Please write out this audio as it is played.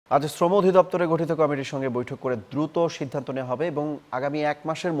আজ শ্রম অধিদপ্তরে গঠিত কমিটির সঙ্গে বৈঠক করে দ্রুত সিদ্ধান্ত নেওয়া হবে এবং আগামী 1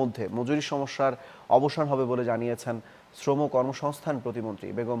 মাসের মধ্যে মজুরি সমস্যার অবসান হবে বলে জানিয়েছেন শ্রম কর্মসংস্থান প্রতিমন্ত্রী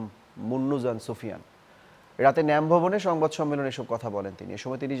বেগম মুন্নুজান সুফিয়ান। রাতে ন্যাম ভবনে সংবাদ সম্মেলনে এসব কথা বলেন তিনি। এ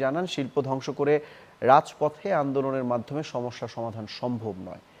সময় তিনি জানান, শিল্প ধ্বংস করে রাজপথে আন্দোলনের মাধ্যমে সমস্যার সমাধান সম্ভব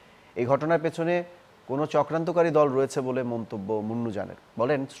নয়। এই ঘটনার পেছনে কোনো চক্রান্তকারী দল রয়েছে বলে মন্তব্য মুন্নুজানের।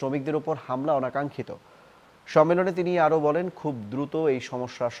 বলেন, শ্রমিকদের উপর হামলা অনাকাঙ্ক্ষিত। সম্মেলনে তিনি আরও বলেন, খুব দ্রুত এই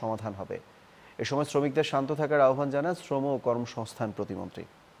সমস্যার সমাধান হবে। এ সময় শ্রমিকদের শান্ত থাকার আহ্বান জানান শ্রম ও কর্মসংস্থান প্রতিমন্ত্রী।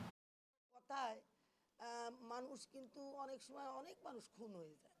 কথায় মানুষ কিন্তু অনেক সময় অনেক মানুষ খুন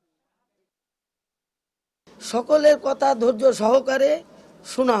হয়ে যায়। সকলের কথা ধৈর্য সহকারে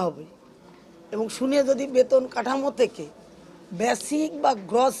শোনা হবে এবং শুনে যদি বেতন কাঠামো থেকে বেসিক বা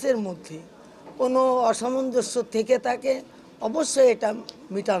গ্রসের মধ্যে কোনো অসামঞ্জস্য থেকে থাকে অবশ্যই এটা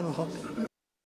মেটানো হবে।